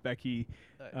interview with Becky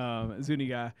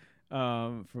Zuniga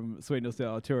from Sueños de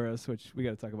Alturas, which we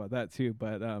got to talk about that too.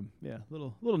 But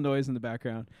little noise in the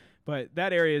background. But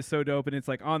that area is so dope, and it's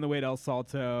like on the way to El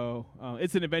Salto.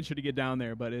 It's an adventure to get down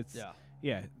there, but it's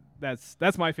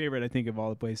that's my favorite, I think, of all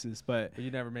the places. But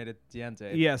you never made it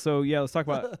Diente. Yeah, so let's talk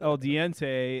about El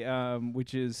Diente,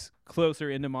 which is closer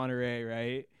into Monterey,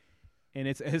 right? And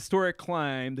it's a historic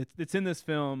climb that's in this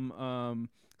film,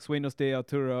 Sueños de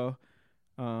Arturo.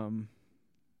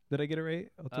 Did I get it right?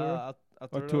 Arturo?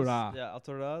 Altura. Yeah,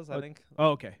 Alturas, I think.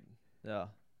 Oh, okay. Yeah.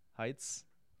 Heights.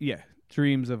 Yeah,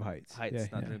 Dreams of Heights.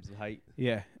 Not Dreams of Height.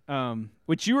 Yeah.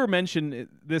 Which you were mentioning,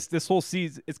 this whole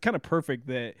season, it's kind of perfect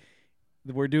that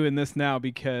we're doing this now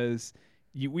because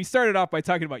we started off by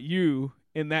talking about you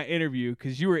in that interview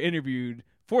because you were interviewed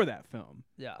for that film.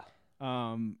 Yeah.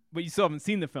 But you still haven't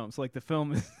seen the film, so like the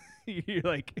film is, you're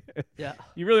like,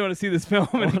 you really want to see this film,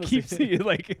 and it keeps you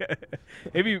like,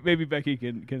 maybe Becky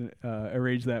can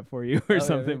arrange that for you or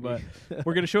something. But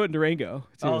we're gonna show it in Durango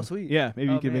too. Oh, sweet. Yeah,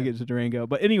 maybe you can make it to Durango.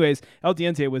 But anyways, El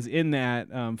Diente was in that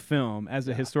film as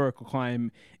a historical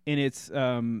climb, and it's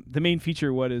the main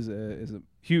feature. What is a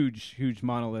huge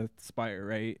monolith spire,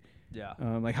 right? Yeah.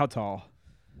 Like how tall?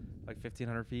 Like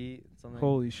 1,500 feet, something.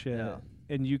 Holy shit. Yeah.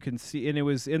 And you can see, and it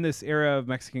was in this era of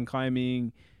Mexican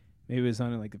climbing. Maybe it was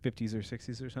on in like the 50s or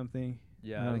 60s or something.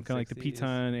 Yeah, kind of like the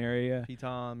Piton area.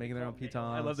 Piton, making their own pitons.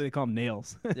 I love that they call them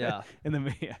nails. Yeah. in the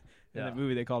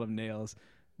movie, they called them nails.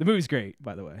 The movie's great,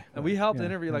 by the way. And we helped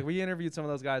interview, like we interviewed some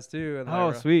of those guys too.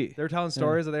 And sweet. They were telling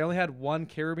stories that they only had one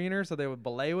carabiner, so they would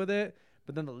belay with it.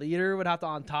 But then the leader would have to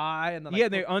untie and then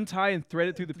they untie and thread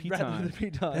it through the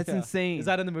piton. That's insane. Is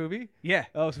that in the movie? Yeah.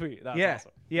 Oh, sweet. That's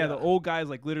awesome. Yeah, the old guys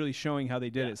like literally showing how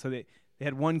they did it. So they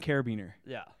had one carabiner.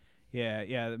 Yeah.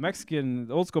 Yeah. The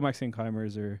old school Mexican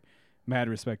climbers are mad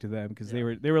respect to them because they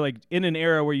were like in an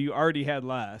era where you already had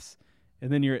less,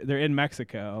 and then they're in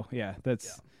Mexico. Yeah,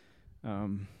 that's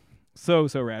so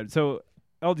rad. So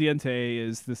El Diente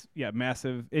is this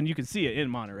massive, and you can see it in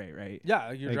Monterey, right?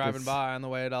 Yeah, you're driving by on the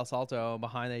way to El Salto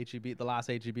behind the HEB, the last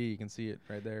HEB. You can see it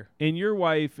right there. And your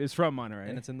wife is from Monterey,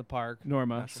 and it's in the park,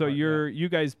 Norma. So you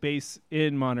guys base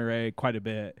in Monterey quite a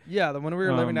bit. Yeah, when we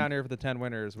were living down here for the 10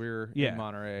 winters, we were in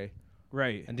Monterey,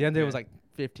 right? And Diente was like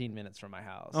 15 minutes from my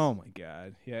house. Oh my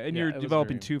god, yeah. And you're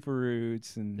developing tufa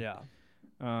routes, and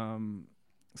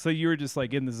so you were just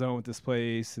like in the zone with this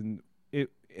place, and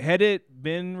had it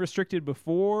been restricted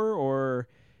before, or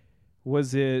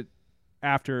was it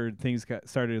after things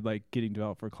started like getting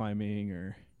developed for climbing?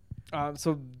 Or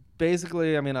so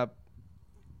basically, I mean, a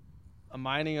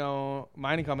mining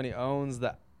company owns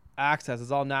the access.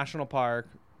 It's all national park,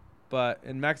 but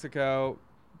in Mexico,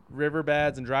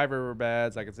 riverbeds and dry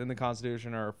riverbeds, like it's in the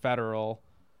Constitution, are federal.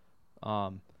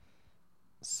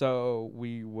 So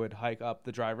we would hike up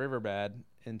the dry riverbed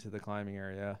into the climbing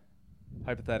area.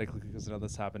 Hypothetically, because I know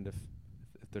this happened if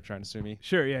they're trying to sue me.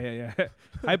 Sure, yeah.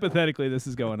 Hypothetically, this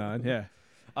is going on, yeah.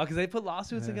 Because they put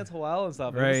lawsuits against Howell and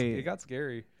stuff. Right. It got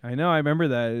scary. I know. I remember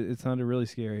that. It sounded really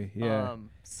scary. Yeah.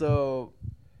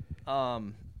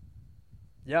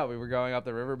 We were going up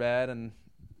the riverbed, and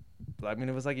I mean,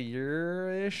 it was like a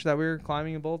year-ish that we were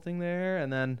climbing and bolting there,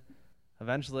 and then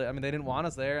eventually, I mean, they didn't want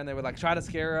us there, and they would like try to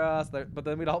scare us, but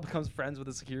then we'd all become friends with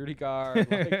the security guard.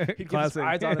 Like, he'd give us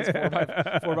rides on his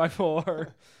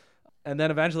 4x4. And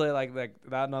then eventually, like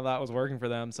none of that was working for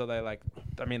them, so they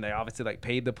obviously like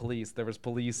paid the police. There was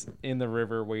police in the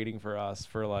river waiting for us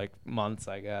for like months,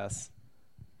 I guess,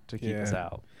 to keep us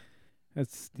out.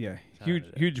 That's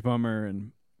huge bummer.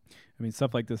 And I mean,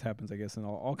 stuff like this happens, I guess, in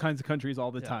all kinds of countries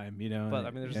all the time, you know. But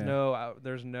I mean,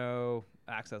 there's no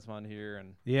access fund here,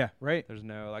 and right. there's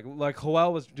no like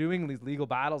Joel was doing these legal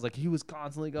battles, like he was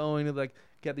constantly going to like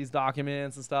get these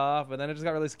documents and stuff, and then it just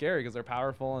got really scary because they're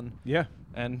powerful and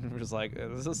we're just like,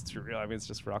 this is true. I mean, it's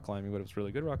just rock climbing, but it's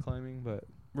really good rock climbing, but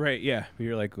right, yeah. But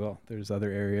you're like, well, there's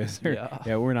other areas.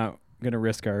 We're not gonna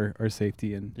risk our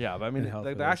safety and but I mean,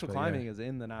 the actual climbing is is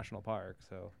in the national park,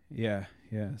 so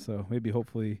so maybe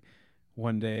hopefully.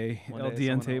 One day El day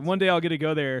Diente. One day I'll get to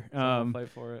go there. we'll fight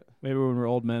for it. Maybe when we're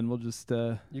old men, we'll just.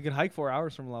 You can hike 4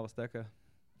 hours from La Huasteca.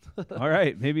 All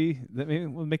right, maybe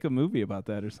we'll make a movie about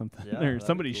that or something. Yeah, or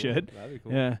somebody should. That'd be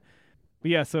cool. Yeah,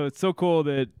 but yeah. So it's so cool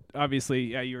that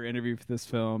obviously, you were interviewed for this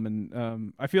film,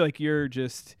 and I feel like you're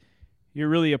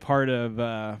really a part of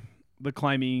the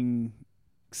climbing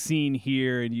scene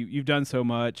here, and you've done so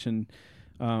much, and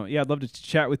I'd love to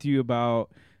chat with you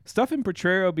about stuff in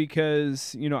Potrero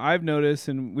because, I've noticed,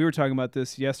 and we were talking about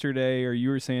this yesterday, or you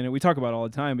were saying it, we talk about it all the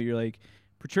time, but you're like,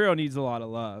 Potrero needs a lot of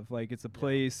love. Like, it's a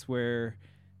place where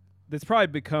that's probably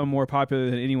become more popular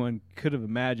than anyone could have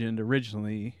imagined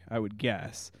originally, I would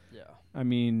guess. Yeah. I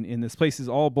mean, and this place is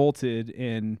all bolted,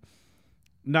 and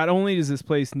not only does this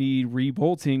place need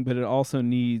rebolting, but it also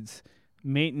needs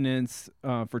maintenance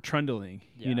for trundling,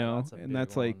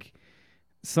 that's like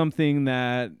something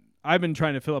that I've been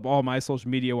trying to fill up all my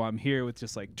social media while I'm here with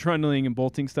just like trundling and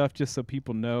bolting stuff, just so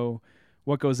people know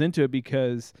what goes into it,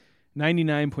 because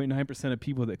 99.9% of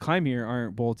people that climb here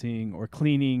aren't bolting or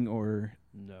cleaning or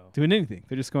doing anything.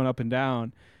 They're just going up and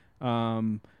down.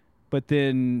 But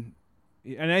then,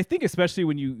 and I think especially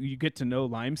when you get to know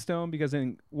limestone, because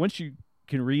then once you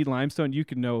can read limestone, you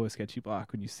can know a sketchy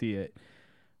block when you see it.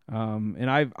 And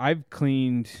I've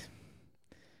cleaned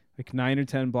like 9 or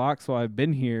 10 blocks while I've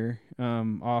been here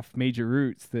off major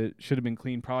routes that should have been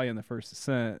cleaned probably on the first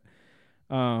ascent.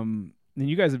 And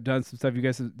you guys have done some stuff. You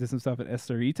guys did some stuff at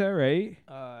Estorita, right?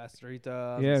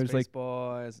 Estorita, it was Space like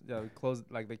Boys. Yeah, we closed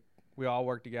we all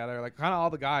work together. Like kind of all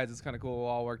the guys. It's kind of cool. We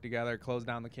all work together, close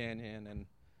down the canyon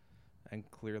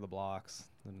and clear the blocks.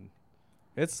 And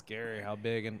it's scary how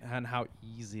big and how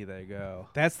easy they go.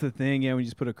 That's the thing. Yeah, when you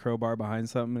just put a crowbar behind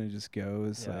something and it just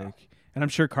goes like. And I'm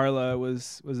sure Carla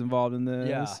was involved in this.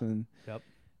 Yeah. And Yep.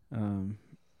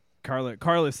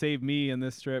 Carla saved me in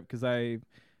this trip because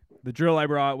the drill I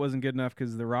brought wasn't good enough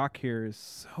because the rock here is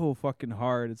so fucking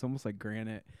hard. It's almost like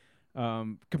granite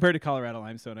compared to Colorado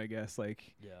limestone, I guess.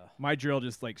 Like my drill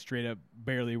just like straight up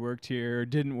barely worked here,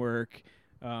 didn't work.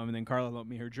 And then Carla lent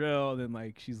me her drill. Then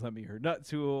like she's lent me her nut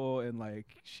tool, and like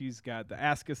she's got the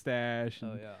Aska stash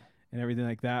and everything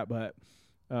like that. But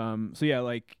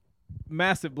like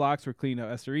massive blocks were cleaned up.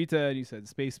 Estorita, and you said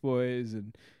Space Boys,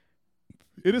 and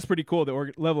it is pretty cool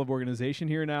the level of organization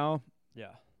here now.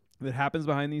 Yeah, that happens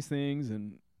behind these things.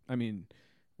 And I mean,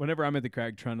 whenever I'm at the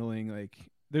crag trundling, like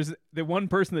there's the one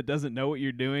person that doesn't know what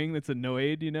you're doing that's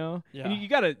annoyed, Yeah. And you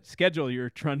got to schedule your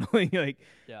trundling.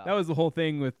 That was the whole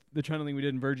thing with the trundling we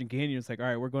did in Virgin Canyon. It's like, all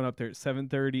right, we're going up there at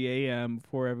 7:30 a.m.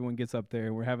 before everyone gets up there,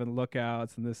 and we're having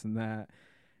lookouts and this and that.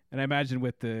 And I imagine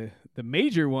with the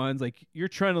major ones, like you're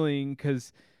trundling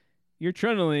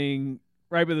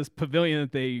right by this pavilion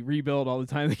that they rebuild all the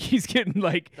time. Like he's getting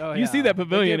you see that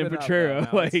pavilion in Potrero,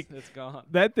 it's gone.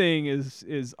 That thing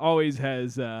is always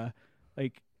has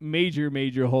like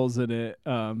major holes in it.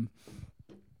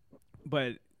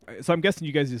 But so I'm guessing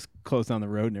you guys just close down the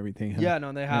road and everything. Huh? Yeah, no,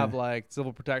 and they have like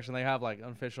civil protection. They have like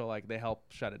unofficial, like they help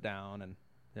shut it down, and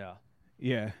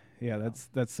Yeah,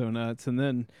 that's so nuts. And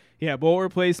then, bolt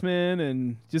replacement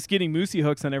and just getting moosey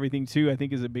hooks on everything too, I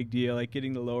think is a big deal. Like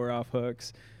getting the lower off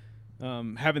hooks,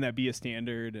 having that be a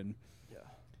standard. And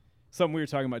something we were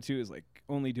talking about too is like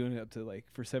only doing it up to like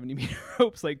for 70-meter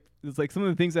ropes. Like it's like some of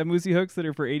the things that moosey hooks that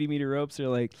are for 80-meter ropes are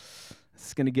like, this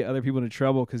is going to get other people into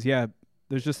trouble. Cause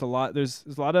there's just a lot, there's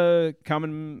a lot of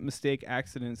common mistake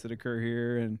accidents that occur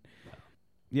here. And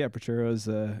Potrero is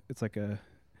it's like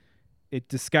it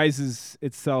disguises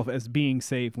itself as being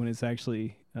safe when it's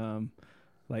actually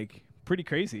like pretty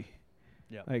crazy.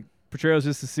 Yeah. Like Potrero's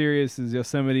just as serious as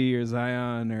Yosemite or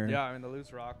Zion or I mean the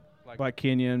loose rock Black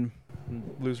Canyon.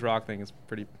 Loose rock thing is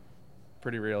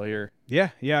pretty real here. Yeah.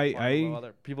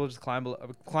 People just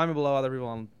climbing below other people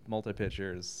on multi-pitch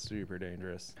here is super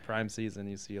dangerous. Prime season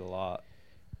you see it a lot.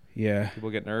 Yeah. People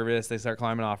get nervous, they start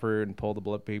climbing off route and pull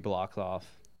the big blocks off.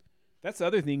 That's the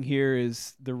other thing here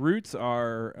is the routes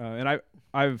are, and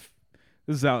I've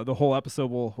this is how the whole episode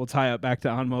will tie up back to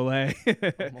On Mole.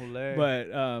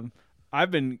 But I've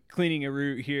been cleaning a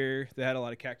route here that had a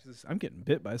lot of cactus. I'm getting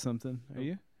bit by something. Are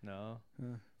you? No.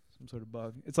 Some sort of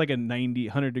bug. It's like a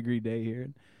 100 degree day here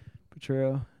in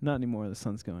Potrero. Not anymore. The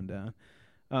sun's going down.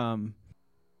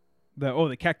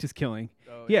 The cactus killing.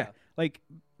 Oh, Yeah, like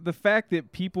the fact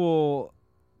that people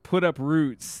put up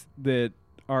roots that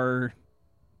are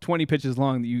 20 pitches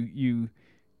long that you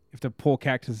have to pull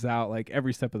cactuses out like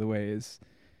every step of the way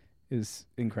is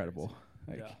incredible.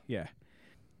 Like, yeah.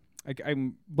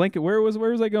 I'm blanket. Where was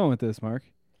I going with this, Mark?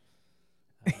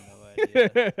 I have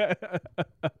no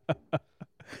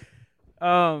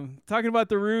idea. Talking about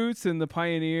the roots and the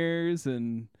pioneers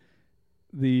and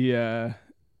the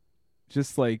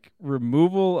just like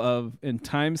removal of and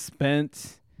time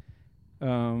spent.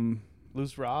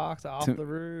 Loose rocks off the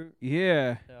root.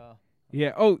 Yeah. Yeah.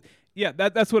 Yeah. Oh, yeah.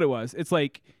 That's what it was. It's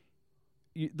like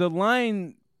the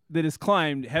line that is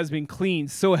climbed has been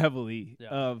cleaned so heavily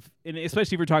and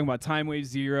especially if we're talking about Time Wave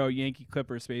Zero, Yankee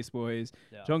Clipper, Space Boys,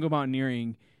 Jungle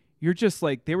Mountaineering. You're just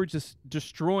like they were just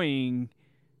destroying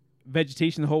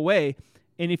vegetation the whole way,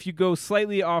 and if you go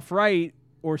slightly off right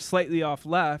or slightly off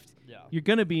left, you're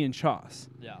gonna be in chaos.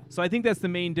 Yeah. So I think that's the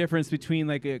main difference between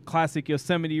like a classic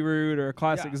Yosemite route or a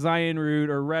classic Zion route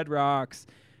or Red Rocks,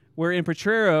 where in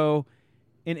Potrero,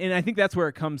 and I think that's where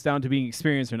it comes down to being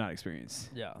experienced or not experienced.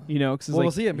 Yeah. You know, because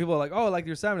we'll see it. And people are like, oh, like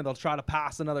Yosemite, they'll try to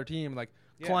pass another team, like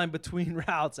climb between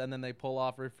routes, and then they pull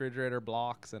off refrigerator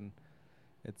blocks, and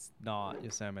it's not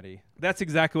Yosemite. That's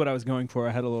exactly what I was going for.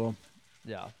 I had a little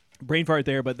brain fart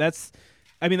there, but I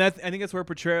think that's where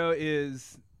Potrero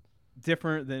is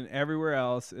different than everywhere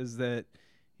else, is that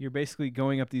you're basically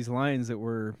going up these lines that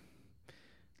were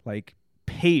like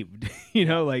paved, you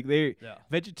know, like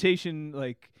vegetation,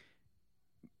 like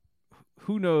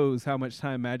who knows how much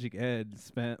time Magic Ed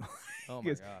spent. Oh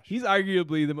my gosh. He's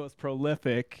arguably the most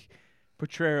prolific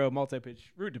Potrero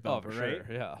multi-pitch route developer, right?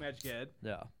 Sure. Yeah. Magic Ed.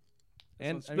 Yeah.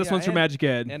 This one's for Magic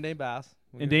Ed. And Dame Bass.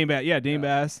 Dame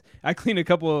Bass. I cleaned a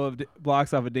couple of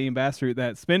blocks off of Dame Bass route,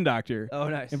 that Spin Doctor. Oh,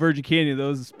 nice. In Virgin Canyon,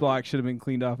 those blocks should have been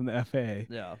cleaned off in the FA.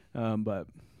 Yeah. But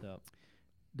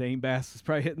Dame Bass was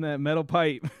probably hitting that metal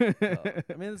pipe. I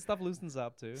mean, the stuff loosens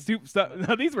up, too. Stuff.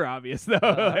 No, these were obvious,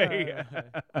 though.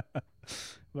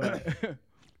 But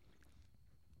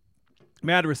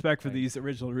mad respect for these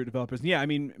original route developers. Yeah, I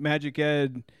mean, Magic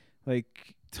Ed,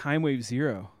 like Time Wave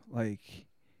Zero, like,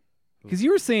 because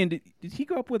you were saying, did he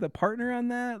go up with a partner on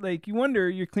that? Like, you wonder,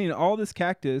 you're cleaning all this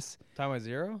cactus. Time Wave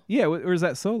Zero? Yeah, or is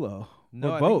that solo? No,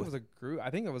 or I both? think it was a group.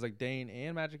 I think it was like Dane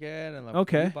and Magic Ed and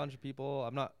like a bunch of people.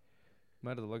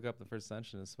 Might have to look up the first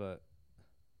sentence, but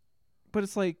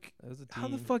it's like, it was a team. How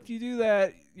the fuck do you do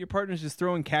that? Your partner's just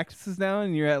throwing cactuses down,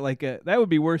 and you're at like that would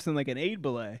be worse than like an aid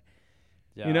belay.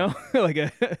 Yeah. You know, like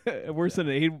worse than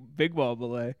an aid big ball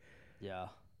belay. Yeah.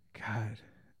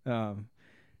 God,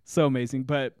 so amazing.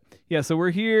 But yeah, so we're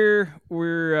here.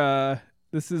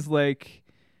 This is like,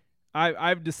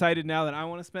 I've decided now that I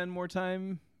want to spend more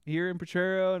time here in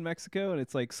Potrero in Mexico, and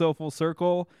it's like so full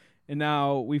circle. And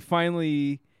now we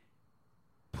finally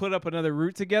put up another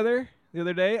route together the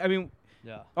other day. I mean,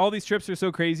 all these trips are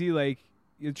so crazy. Like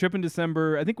the trip in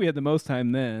December, I think we had the most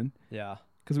time then. Yeah.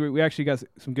 Because we actually got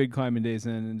some good climbing days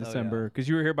in December. Because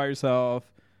you were here by yourself.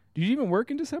 Did you even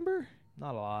work in December?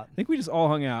 Not a lot. I think we just all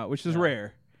hung out, which is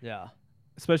rare. Yeah.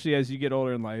 Especially as you get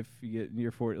older in life, you get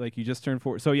near 40, like you just turned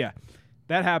 40. So yeah,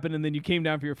 that happened, and then you came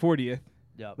down for your 40th.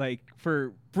 Yeah. Like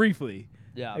for briefly.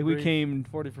 Yeah. Like we came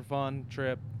 40 for fun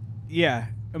trip. Yeah,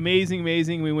 amazing.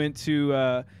 We went to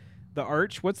the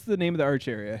Arch. What's the name of the Arch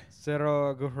area?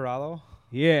 Cerro Gujarado.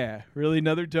 Yeah, really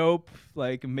another dope,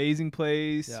 like amazing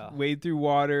place. Yeah. Wade through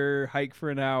water, hike for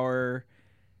an hour,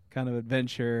 kind of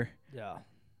adventure. Yeah.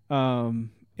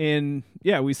 And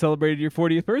yeah, we celebrated your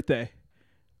 40th birthday.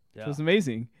 Yeah. It was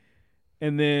amazing.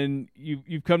 And then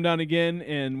you've come down again,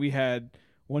 and we had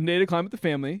one day to climb with the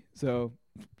family. So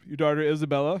your daughter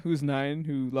Isabella, who's 9,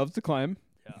 who loves to climb.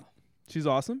 Yeah. She's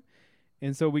awesome.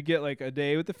 And so we get like a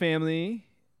day with the family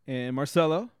and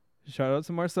Marcelo. Shout out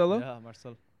to Marcelo. Yeah,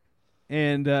 Marcelo.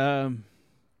 And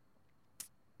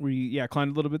we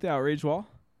climbed a little bit the outrage wall.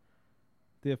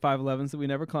 The 511s that we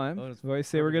never climbed. We always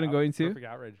say we're going to. Perfect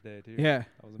outrage day, too. Yeah.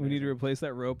 We need to replace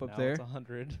that rope up there. Now it's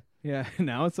 100. Yeah,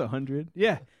 now it's 100.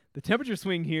 Yeah. The temperature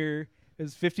swing here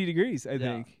is 50 degrees, I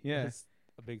think. Yeah. It's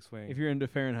a big swing. If you're into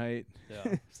Fahrenheit.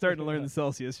 Yeah. Starting to learn the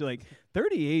Celsius. You're like,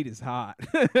 38 is hot.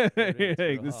 Like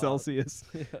the hot. Celsius.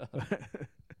 Yeah.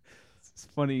 It's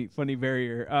funny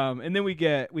barrier. And then we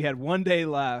had one day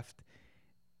left,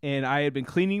 and I had been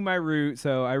cleaning my route,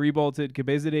 so I rebolted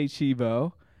Cabeza de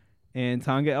Chivo and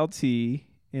Tonga LT,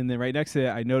 and then right next to it,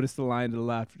 I noticed the line to the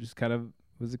left, which kind of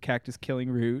was a cactus killing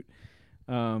route.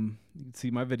 You can see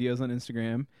my videos on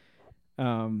Instagram.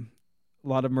 a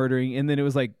lot of murdering. And then it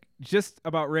was like just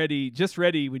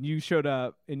ready when you showed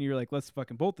up and you're like, let's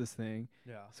fucking bolt this thing.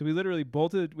 Yeah. So we literally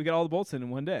bolted. We got all the bolts in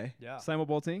one day. Yeah. Simul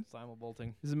bolting.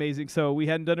 Simul-bolting. This is amazing. So we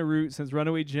hadn't done a route since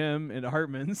Runaway Jim and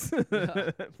Hartman's,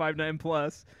 5'9"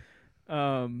 plus,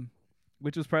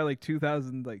 which was probably like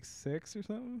 2006 or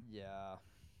something. Yeah.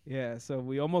 Yeah. So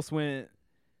we almost went.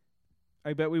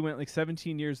 I bet we went like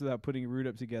 17 years without putting a route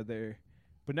up together,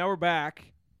 but now we're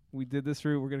back. We did this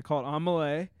route. We're gonna call it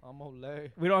Amelie.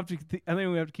 We don't have to. I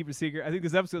think we have to keep it a secret. I think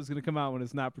this episode is gonna come out when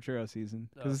it's not Potrero season,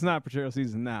 because it's not Potrero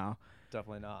season now.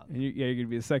 Definitely not. And you're gonna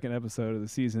be the second episode of the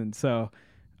season. So,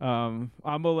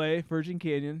 Amelie, Virgin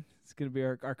Canyon. It's gonna be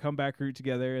our comeback route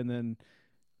together, and then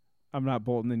I'm not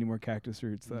bolting any more cactus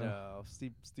routes though. No,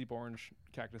 steep orange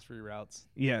cactus-free routes.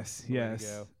 Yes, Way to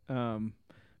yes.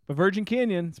 But Virgin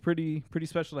Canyon, it's pretty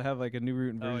special to have like a new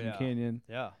route in Virgin yeah. Canyon.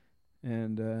 Yeah.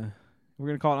 And we're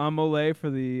gonna call it Amelie for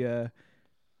the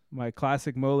my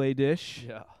classic mole dish.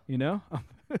 Yeah. You know.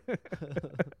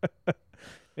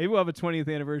 Maybe we'll have a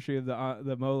 20th anniversary of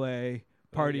the mole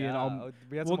party, and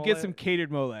we'll get some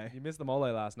catered mole. You missed the mole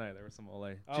last night. There was some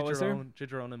mole. Oh, was there?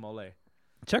 Chicharron and mole.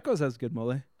 Checo's has good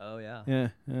mole. Oh yeah.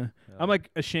 Yeah. I'm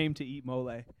like ashamed to eat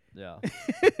mole. Yeah.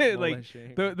 Like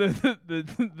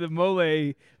the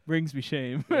mole brings me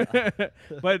shame. Yeah.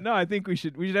 But no, I think we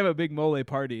should have a big mole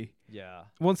party. Yeah.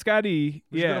 Well, Scotty,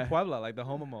 We should go to Puebla, like the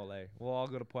home of mole. We'll all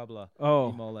go to Puebla. Oh.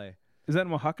 Eat mole. Is that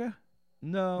in Oaxaca?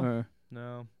 No.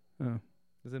 No. Oh.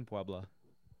 It's in Puebla.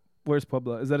 Where's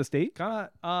Puebla? Is that a state? Kind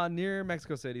of near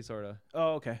Mexico City, sort of.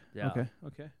 Oh, okay. Yeah.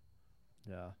 Okay.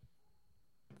 Yeah.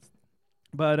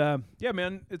 But yeah,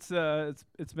 man, it's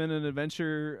been an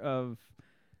adventure of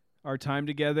our time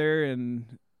together, and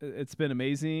it's been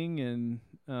amazing. And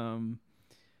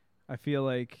I feel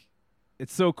like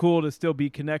it's so cool to still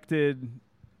be connected,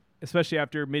 especially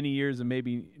after many years of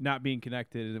maybe not being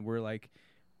connected. And we're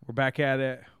back at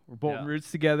it. We're bolting roots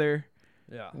together.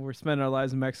 Yeah. We're spending our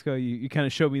lives in Mexico. You kind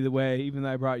of showed me the way, even though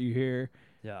I brought you here.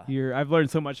 Yeah. I've learned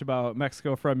so much about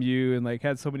Mexico from you, and like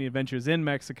had so many adventures in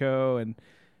Mexico, and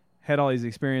had all these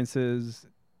experiences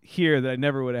here that I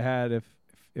never would have had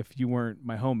if you weren't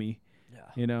my homie. Yeah.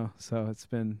 You know, so it's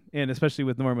been, and especially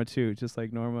with Norma too, just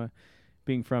like Norma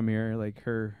being from here, like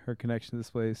her connection to this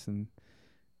place and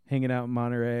hanging out in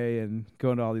Monterey and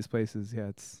going to all these places. Yeah,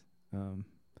 it's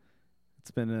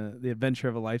been the adventure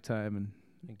of a lifetime, and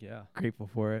grateful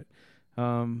for it.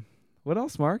 What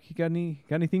else, Mark? You got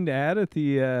anything to add at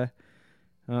the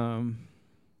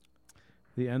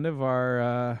end of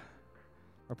our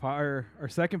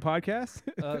second podcast?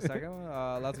 Second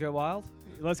one. Let's get wild.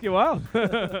 Let's get wild.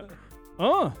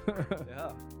 Oh.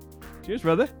 Yeah. Cheers,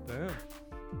 brother. Damn.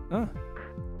 Oh.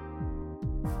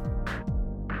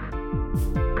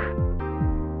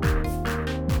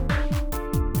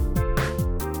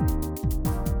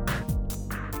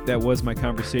 That was my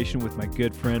conversation with my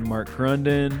good friend Mark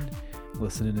Grundon.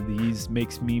 Listening to these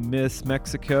makes me miss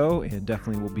Mexico, and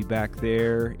definitely will be back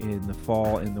there in the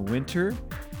fall and the winter.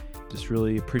 Just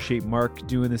really appreciate Mark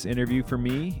doing this interview for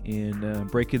me and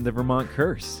breaking the Vermont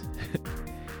curse.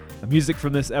 The music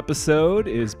from this episode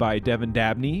is by Devin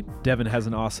Dabney. Devin has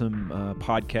an awesome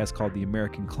podcast called The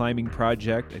American Climbing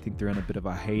Project. I think they're on a bit of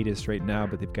a hiatus right now,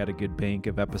 but they've got a good bank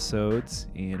of episodes,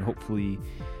 and hopefully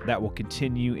that will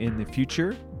continue in the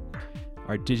future.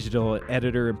 Our digital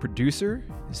editor and producer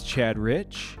is Chad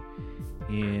Rich.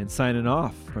 And signing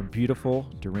off from beautiful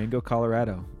Durango,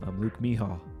 Colorado, I'm Luke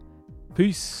Mihal.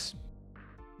 Peace.